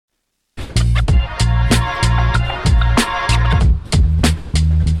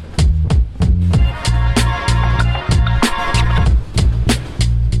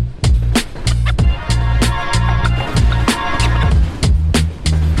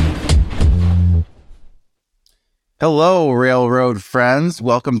Hello, railroad friends.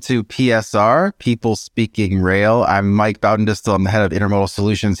 Welcome to PSR, People Speaking Rail. I'm Mike Bowdendistel. I'm the head of Intermodal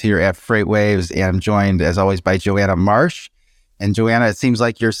Solutions here at FreightWaves, and I'm joined, as always, by Joanna Marsh. And Joanna, it seems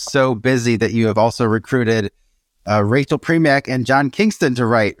like you're so busy that you have also recruited Rachel Premack and John Kingston to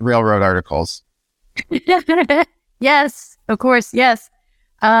write railroad articles. Yes, of course, yes.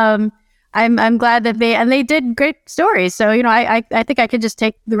 I'm glad that they did great stories. So, I think I could just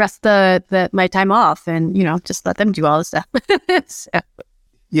take the rest of my time off and, just let them do all the stuff. So.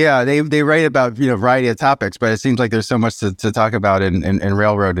 Yeah, they write about, a variety of topics, but it seems like there's so much to talk about in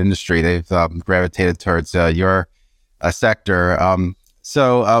railroad industry. They've gravitated towards your sector.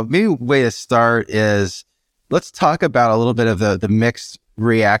 So maybe a way to start is let's talk about a little bit of the mixed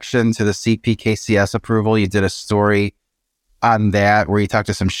reaction to the CPKCS approval. You did a story on that where you talked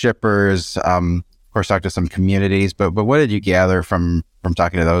to some shippers, of course, talked to some communities, but what did you gather from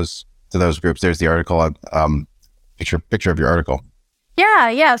talking to those groups? There's the article, picture of your article.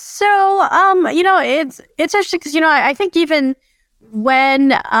 Yeah. So, it's interesting because, I think even when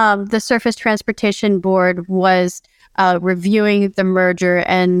the Surface Transportation Board was reviewing the merger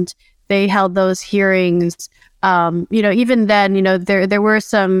and they held those hearings, even then, there were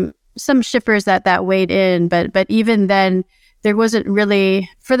some shippers that weighed in, but even then, there wasn't really,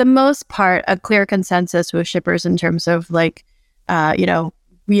 for the most part, a clear consensus with shippers in terms of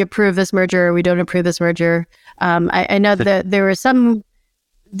we approve this merger or we don't approve this merger. I know that there are some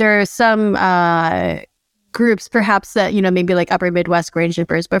groups perhaps that, maybe like upper Midwest grain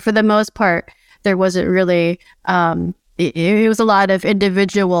shippers, but for the most part, there wasn't really, it was a lot of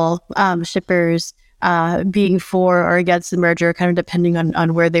individual shippers being for or against the merger, kind of depending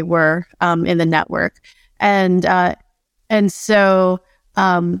on where they were in the network. And so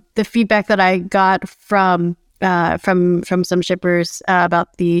the feedback that I got from some shippers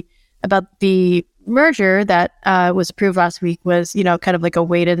about the merger that was approved last week was, kind of like a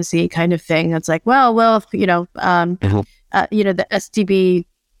wait and see kind of thing. It's like, the STB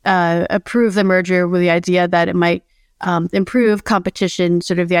approved the merger with the idea that it might improve competition.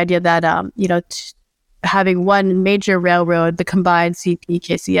 Sort of the idea that having one major railroad, the combined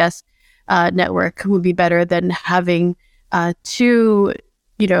CPKCS network, would be better than having two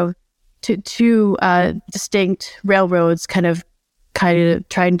distinct railroads kind of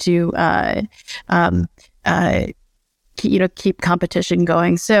trying to keep competition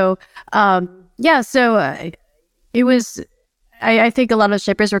going. So it was. I think a lot of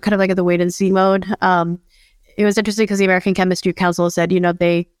shippers were kind of like at the wait and see mode. It was interesting because the American Chemistry Council said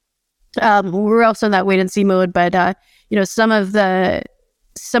they were also in that wait and see mode, but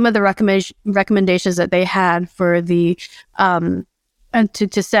some of the recommendations that they had for the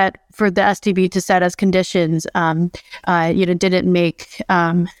to set for the STB to set as conditions, didn't make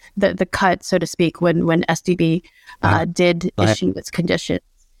the cut, so to speak, when STB did issue its conditions.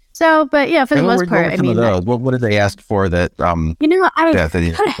 So, but yeah, for the most part, what did they ask for that?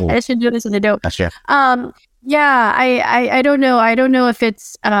 I should do this in a note. I don't know. I don't know if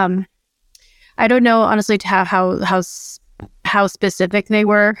it's. I don't know honestly to how specific they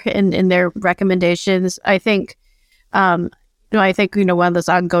were in their recommendations. I think, one of those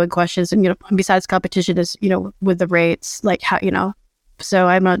ongoing questions, and besides competition, is with the rates, like how So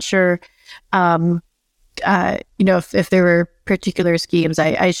I'm not sure, if there were particular schemes.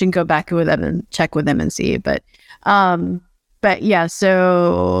 I should go back with them and check with them and see. But yeah.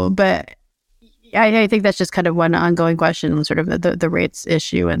 So, but I think that's just kind of one ongoing question, sort of the rates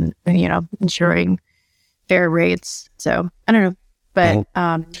issue, and ensuring fair rates. So I don't know, but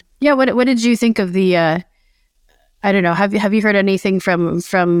what did you think of the? I don't know. Have you heard anything from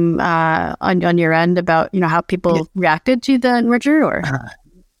on your end about how people reacted to the merger or?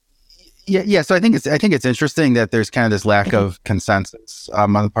 Yeah. So I think it's interesting that there's kind of this lack of consensus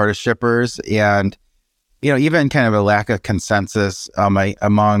on the part of shippers, and even kind of a lack of consensus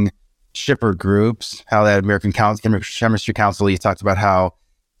among shipper groups. How that American Chemistry Council, you talked about how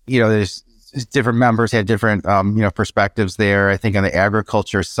there's different members had different perspectives there. I think on the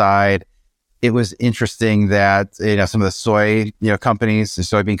agriculture side, it was interesting that some of the soy companies, the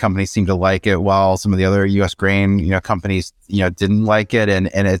soybean companies, seemed to like it, while some of the other U.S. grain companies didn't like it, and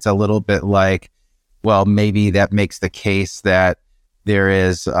it's a little bit like, well, maybe that makes the case that there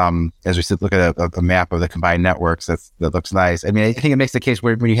is, as we look at a map of the combined networks, that looks nice. I mean, I think it makes the case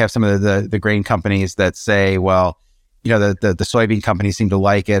where when you have some of the grain companies that say, well, the soybean companies seem to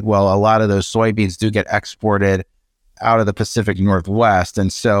like it. Well, a lot of those soybeans do get exported out of the Pacific Northwest.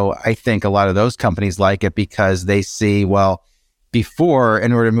 And so I think a lot of those companies like it because they see, well, before,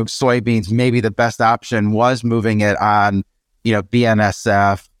 in order to move soybeans, maybe the best option was moving it on,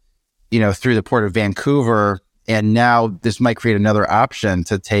 BNSF, through the port of Vancouver, And now this might create another option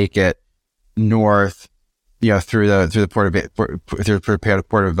to take it north, through the port of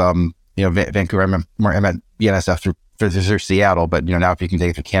Vancouver. I meant BNSF through Seattle, but now if you can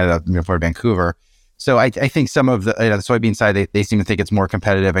take it through Canada, Port of Vancouver. So I think some of the soybean side, they seem to think it's more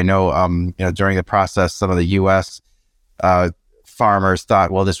competitive. I know, during the process, some of the U.S. Farmers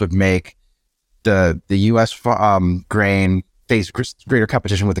thought, well, this would make the U.S. Grain face greater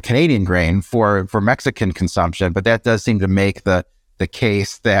competition with the Canadian grain for Mexican consumption, but that does seem to make the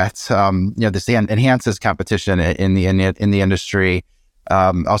case that this enhances competition in the industry.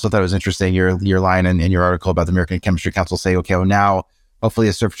 Also thought it was interesting your line in your article about the American Chemistry Council say, okay, well now hopefully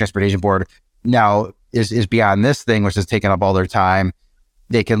the Surface Transportation Board now is beyond this thing, which has taken up all their time.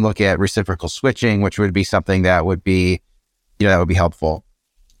 They can look at reciprocal switching, which would be something that would be that would be helpful.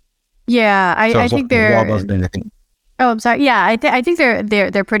 Yeah, I think they're. Oh, I'm sorry. Yeah, I think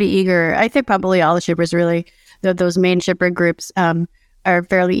they're pretty eager. I think probably all the shippers really, those main shipper groups, are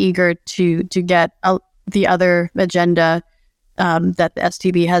fairly eager to get the other agenda that the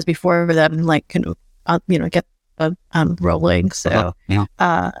STB has before them, get rolling. So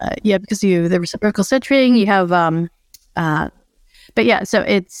because the reciprocal switching, you have but yeah, so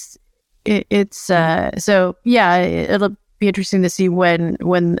it'll be interesting to see when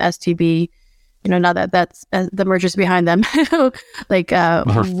STB, now that that's the merger's behind them,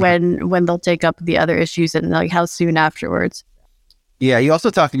 when they'll take up the other issues and how soon afterwards. Yeah, you also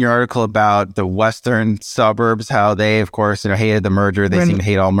talk in your article about the western suburbs, how they, of course, hated the merger. They seem to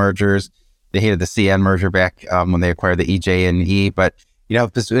hate all mergers. They hated the CN merger back when they acquired the EJ and E. But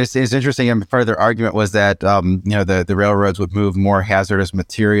it's interesting. And part of their argument was that the railroads would move more hazardous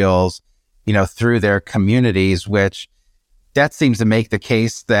materials, through their communities, which that seems to make the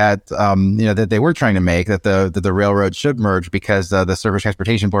case that that they were trying to make, that the railroad should merge, because the Surface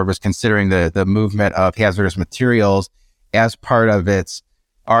Transportation Board was considering the movement of hazardous materials as part of its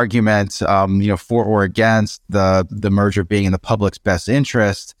argument, for or against the merger being in the public's best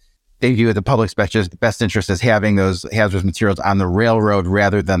interest. They view the public's best interest as having those hazardous materials on the railroad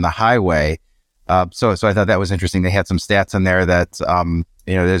rather than the highway. So I thought that was interesting. They had some stats in there that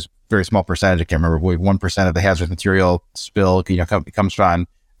there's a very small percentage. I can't remember, 1% of the hazardous material spill comes from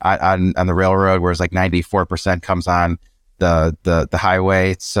on the railroad, whereas like 94% comes on the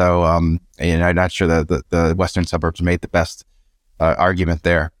highway. So I'm not sure that the western suburbs made the best argument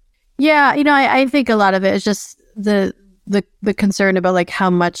there. Yeah, I think a lot of it is just the concern about how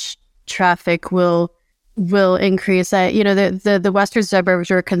much traffic will increase. The western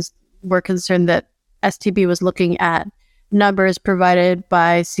suburbs were concerned that STB was looking at numbers provided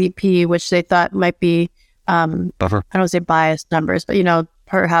by CP, which they thought might be I don't say biased numbers, but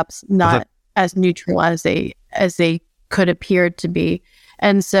perhaps not as neutral as they could appear to be.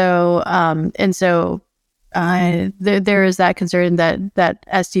 And so there is that concern that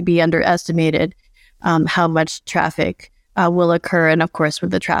STB underestimated how much traffic will occur, and of course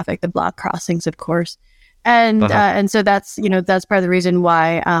with the traffic, the block crossings, of course, and so that's part of the reason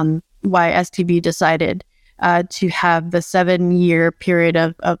why STB decided to have the 7-year period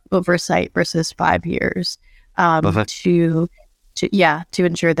of oversight versus 5 years to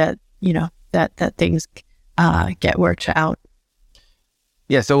ensure that that things get worked out.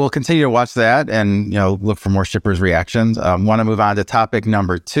 Yeah, so we'll continue to watch that and look for more shippers' reactions. Want to move on to topic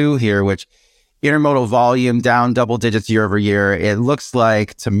number 2 here, which intermodal volume down double digits year over year. It looks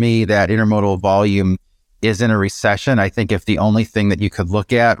like to me that intermodal volume is in a recession. I think if the only thing that you could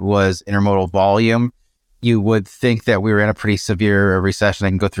look at was intermodal volume, you would think that we were in a pretty severe recession.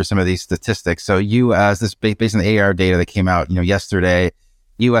 I can go through some of these statistics. So this based on the AR data that came out yesterday,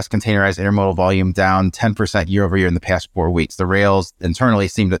 U.S. containerized intermodal volume down 10% year over year in the past 4 weeks. The rails internally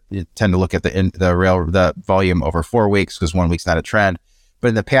tend to look at the volume over 4 weeks because 1 week's not a trend. But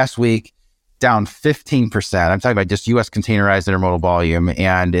in the past week, down 15%. I'm talking about just U.S. containerized intermodal volume,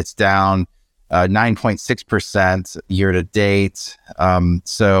 and it's down 9.6% year to date.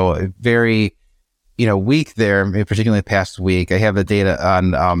 So very weak there, particularly the past week. I have the data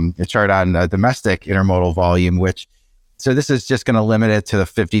on a chart on domestic intermodal volume, so this is just going to limit it to the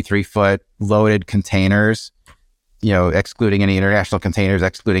 53-foot loaded containers, excluding any international containers,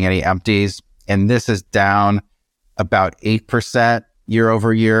 excluding any empties. And this is down about 8% year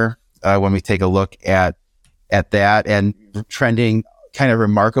over year when we take a look at that, and trending kind of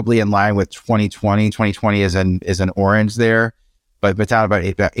remarkably in line with 2020. 2020 is an orange there, but down about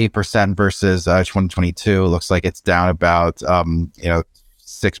 8% versus 2022. It looks like it's down about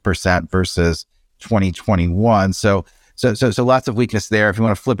 6% versus 2021. So lots of weakness there. If you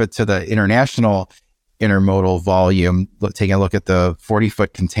want to flip it to the international intermodal volume, taking a look at the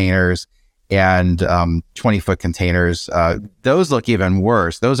 40-foot containers, and 20-foot containers. Those look even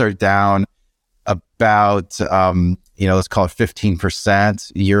worse. Those are down about, let's call it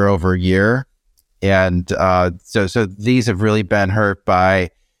 15% year over year. And so these have really been hurt by,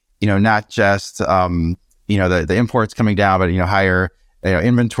 not just, the imports coming down, but, higher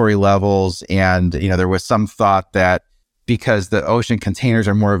inventory levels. And, there was some thought that because the ocean containers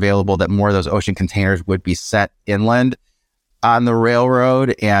are more available, that more of those ocean containers would be sent inland on the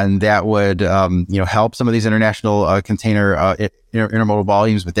railroad, and that would help some of these international container intermodal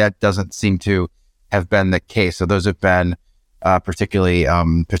volumes, but that doesn't seem to have been the case. So those have been particularly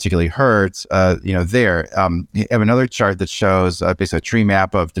hurt. There you have another chart that shows basically a tree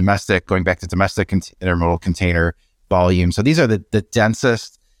map of going back to domestic intermodal container volume. So these are the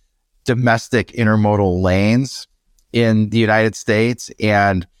densest domestic intermodal lanes in the United States,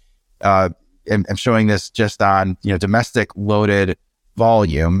 and I'm showing this just on domestic loaded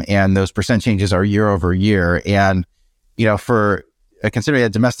volume, and those percent changes are year over year. And for considering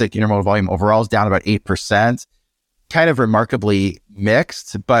that domestic intermodal volume overall is down about 8%, kind of remarkably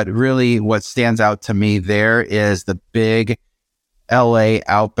mixed. But really, what stands out to me there is the big LA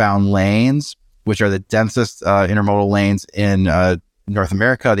outbound lanes, which are the densest intermodal lanes in North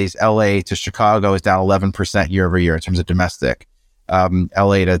America. These LA to Chicago is down 11% year over year in terms of domestic.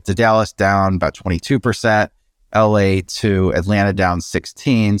 LA to Dallas down about 22%, LA to Atlanta down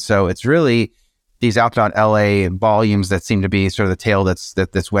 16%. So it's really these outbound LA volumes that seem to be sort of the tail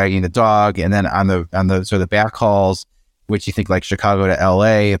that's wagging the dog. And then on the sort of the backhauls, which you think like Chicago to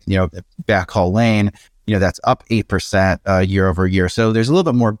LA, backhaul lane, that's up 8% year over year. So there's a little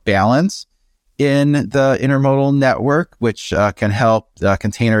bit more balance in the intermodal network, which can help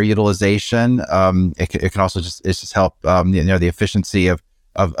container utilization. It can also just help the efficiency of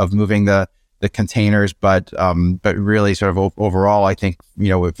moving the containers. But really, sort of overall, I think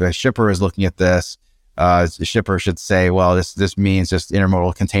if a shipper is looking at this, the shipper should say, well, this means just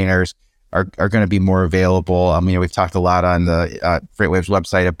intermodal containers are going to be more available. We've talked a lot on the FreightWaves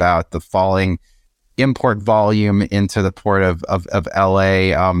website about the falling import volume into the port of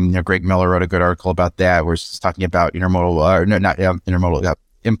LA. Greg Miller wrote a good article about that. We're just talking about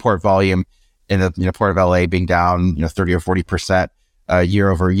import volume in the port of LA being down 30 or 40%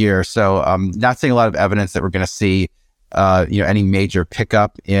 year over year. So not seeing a lot of evidence that we're going to see any major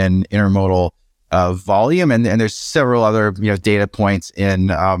pickup in intermodal volume. And there's several other data points in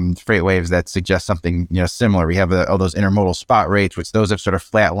FreightWaves that suggest something similar. We have all those intermodal spot rates, which those have sort of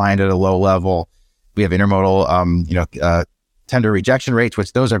flatlined at a low level. We have intermodal, tender rejection rates,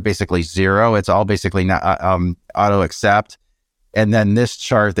 which those are basically zero. It's all basically not auto accept. And then this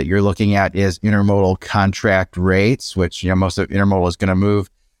chart that you're looking at is intermodal contract rates, which most of intermodal is going to move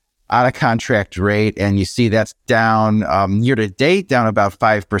on a contract rate, and you see that's down year to date, down about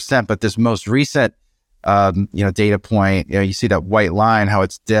 5%. But this most recent data point, you see that white line, how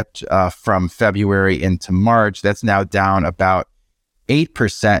it's dipped from February into March. That's now down about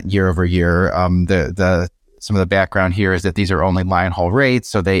 8% year over year. Some of the background here is that these are only line haul rates,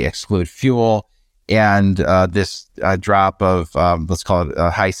 so they exclude fuel. And this drop of, let's call it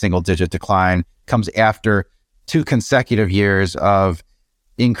a high single digit decline, comes after 2 consecutive years of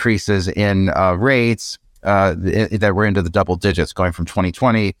increases in rates that were into the double digits, going from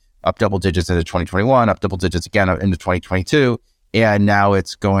 2020 up double digits into 2021, up double digits again into 2022. And now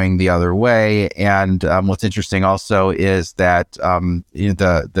it's going the other way. And what's interesting also is that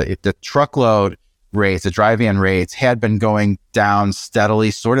the truckload rates, the dry van rates, had been going down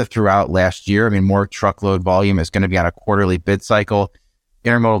steadily sort of throughout last year. More truckload volume is going to be on a quarterly bid cycle.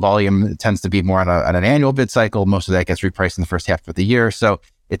 Intermodal volume tends to be more on an annual bid cycle. Most of that gets repriced in the first half of the year. So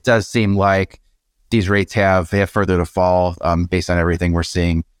it does seem like these rates have further to fall based on everything we're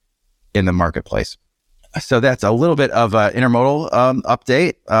seeing in the marketplace. So that's a little bit of an intermodal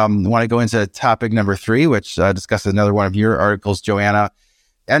update. I want to go into topic number 3, which discusses another one of your articles, Joanna.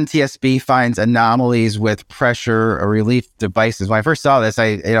 NTSB finds anomalies with pressure relief devices. When I first saw this,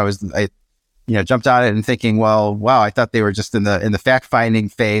 I jumped on it and thinking, well, wow, I thought they were just in the fact finding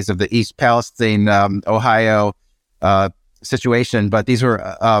phase of the East Palestine, Ohio situation, but these were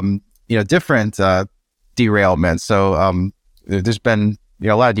different derailments. So there's been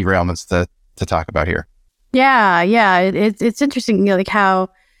a lot of derailments to talk about here. Yeah, it's interesting, like how,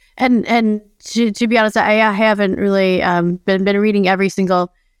 and to be honest, I haven't really been reading every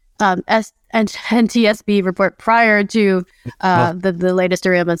single NTSB report prior to the latest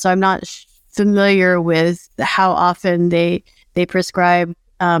derailment, so I'm not familiar with how often they prescribe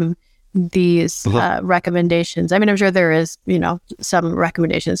these recommendations. I'm sure there is some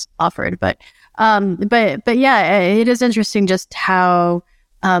recommendations offered, but yeah, it is interesting just how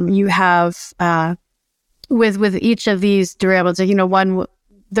you have with each of these derailments,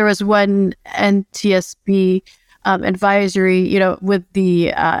 there was one NTSB advisory, with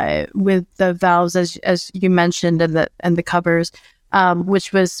the valves as you mentioned and the covers,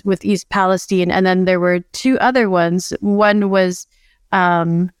 which was with East Palestine, and then there were two other ones. One was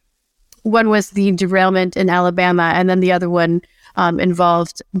the derailment in Alabama, and then the other one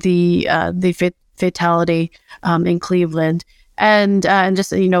involved the fatality in Cleveland, and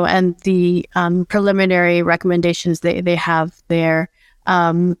just and the preliminary recommendations they have there.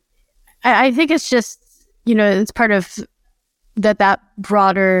 I think it's just it's part of that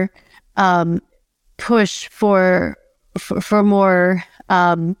broader push for more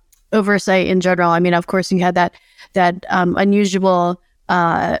oversight in general. I mean, of course, you had that unusual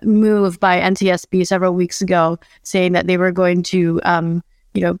move by NTSB several weeks ago, saying that they were going to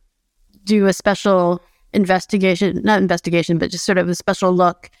do a special not investigation, but just sort of a special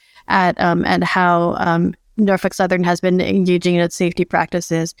look at how Norfolk Southern has been engaging in its safety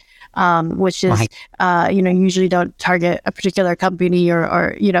practices, which is usually don't target a particular company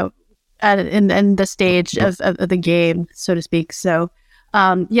or in the stage of the game, so to speak. So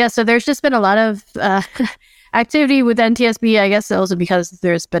so there's just been a lot of activity with NTSB, I guess also because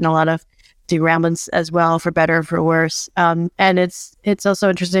there's been a lot of derailments as well, for better or for worse. And it's also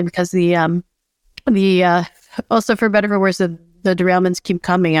interesting because the also for better or for worse, the derailments keep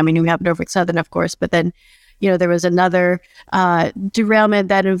coming. I mean, we have Norfolk Southern, of course, but then there was another derailment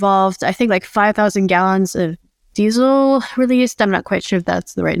that involved, I think, like 5,000 gallons of diesel released. I'm not quite sure if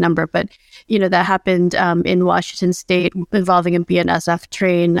that's the right number, but that happened in Washington State involving a BNSF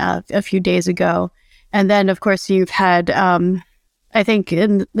train a few days ago. And then, of course, you've had, I think,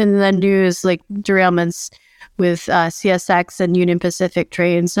 in the news, like derailments with CSX and Union Pacific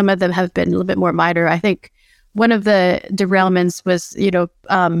trains. Some of them have been a little bit more minor. I think one of the derailments was,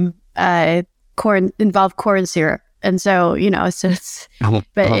 involved corn syrup, and so it's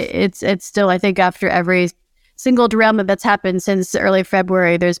still, I think, after every single derailment that's happened since early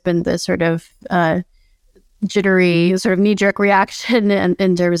February, there's been this sort of jittery sort of knee-jerk reaction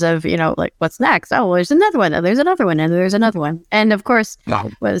in terms of, like, what's next? Oh, well, there's another one, and there's another one, and there's another one. And of course,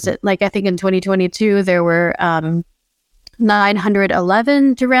 was it like, I think in 2022, there were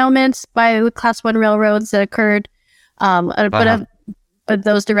 911 derailments by Class 1 railroads that occurred. But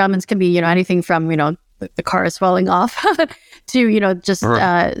those derailments can be, anything from, the car is falling off to, just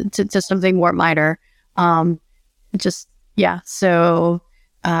to something more minor. So,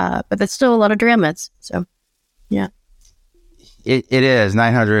 but that's still a lot of derailments. So, yeah. It is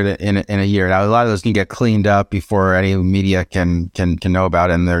 900 in a year. Now, a lot of those can get cleaned up before any media can know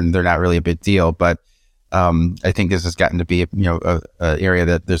about it, and they're not really a big deal. But I think this has gotten to be a area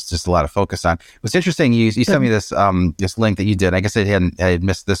that there's just a lot of focus on. What's interesting, you sent me this this link that you did. I guess I had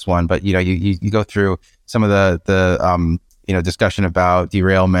missed this one, but you go through some of the discussion about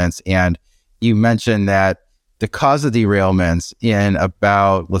derailments, and you mentioned that the cause of derailments in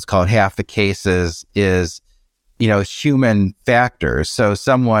about, let's call it, half the cases is human factors. So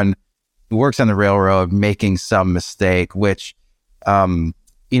someone who works on the railroad making some mistake, which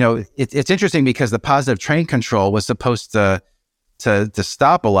it's interesting because the positive train control was supposed to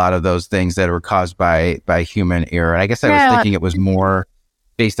stop a lot of those things that were caused by human error. And I guess I was thinking it was more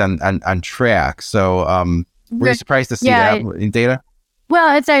based on track. So were you surprised to see that in data?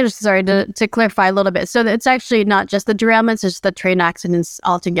 Well, it's actually, sorry, to clarify a little bit. So it's actually not just the derailments, it's the train accidents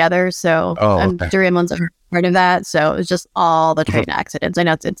altogether. So derailments are part of that. So it's just all the train accidents. I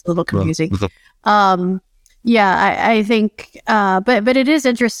know it's a little confusing. I think, but it is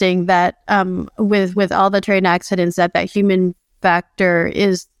interesting that with all the train accidents, that human factor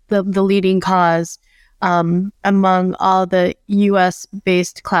is the leading cause among all the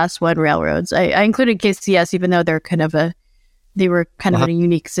U.S.-based Class 1 railroads. I included KCS, even though they were kind of in a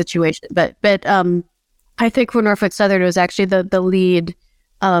unique situation. But I think for Norfolk Southern, it was actually the lead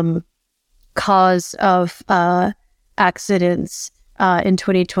cause of accidents in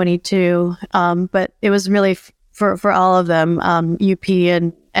 2022. But it was really for all of them, UP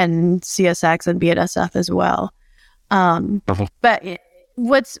and CSX and BNSF as well. But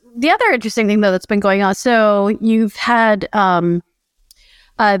what's the other interesting thing, though, that's been going on? So you've had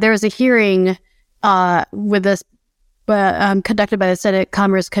there was a hearing with this conducted by the Senate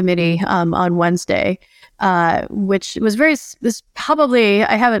Commerce Committee on Wednesday, which was probably,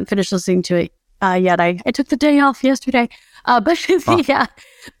 I haven't finished listening to it yet. I took the day off yesterday, but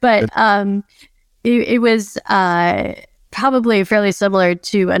it was probably fairly similar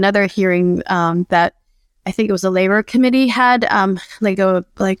to another hearing that I think it was a labor committee had like a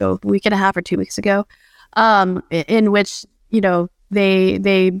week and a half or 2 weeks ago, in which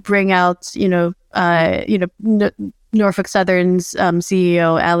they bring out, Norfolk Southern's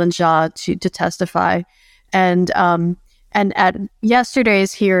CEO Alan Shaw to testify, and at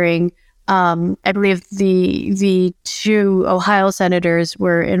yesterday's hearing, I believe the two Ohio senators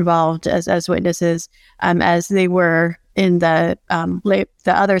were involved as witnesses, as they were in the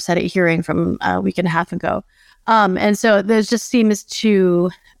other Senate hearing from a week and a half ago, and so there just seems to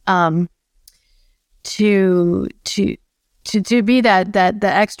be that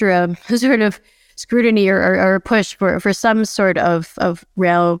extra sort of scrutiny or push for some sort of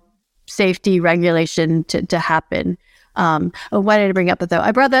rail safety regulation to happen. Why did I bring up that though?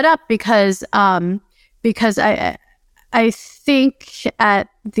 I brought that up because I think at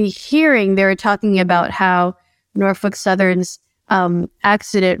the hearing they were talking about how Norfolk Southern's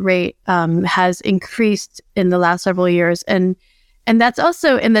accident rate has increased in the last several years, and that's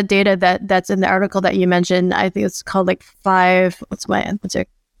also in the data that's in the article that you mentioned. I think it's called like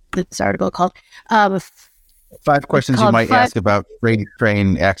this article called 5 questions you might ask about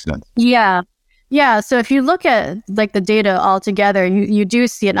train accidents. Yeah. So if you look at like the data altogether, you do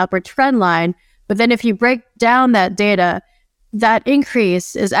see an upward trend line. But then if you break down that data, that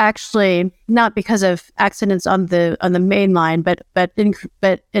increase is actually not because of accidents on the main line, but an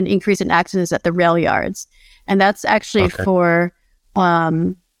increase in accidents at the rail yards, and that's actually for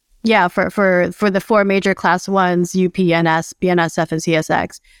the 4 major class 1s, UP, NS, BNSF, and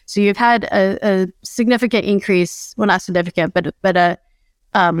CSX. So you've had a significant increase. Well, not significant, but a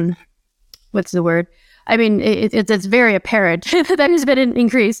what's the word? I mean, it's very apparent that there's been an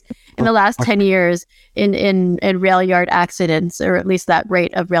increase in the last 10 years in rail yard accidents, or at least that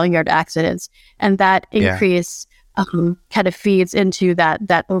rate of rail yard accidents. And that increase kind of feeds into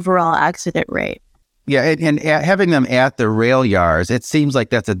that overall accident rate. Yeah, and having them at the rail yards, it seems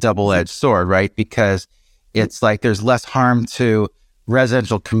like that's a double-edged sword, right? Because it's like there's less harm to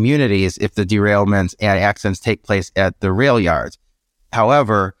residential communities if the derailments and accidents take place at the rail yards.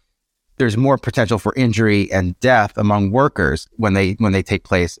 However, there's more potential for injury and death among workers when they take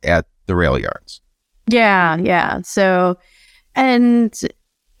place at the rail yards. Yeah. So, and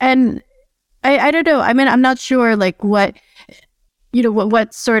I don't know. I mean, I'm not sure like what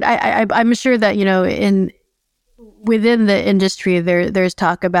sort. I'm sure that within the industry there's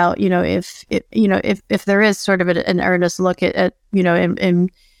talk about if there is sort of an earnest look at in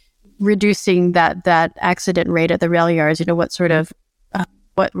reducing that accident rate at the rail yards. What sort of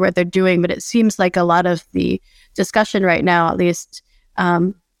what they're doing, but it seems like a lot of the discussion right now, at least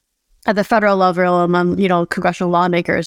at the federal level among congressional lawmakers,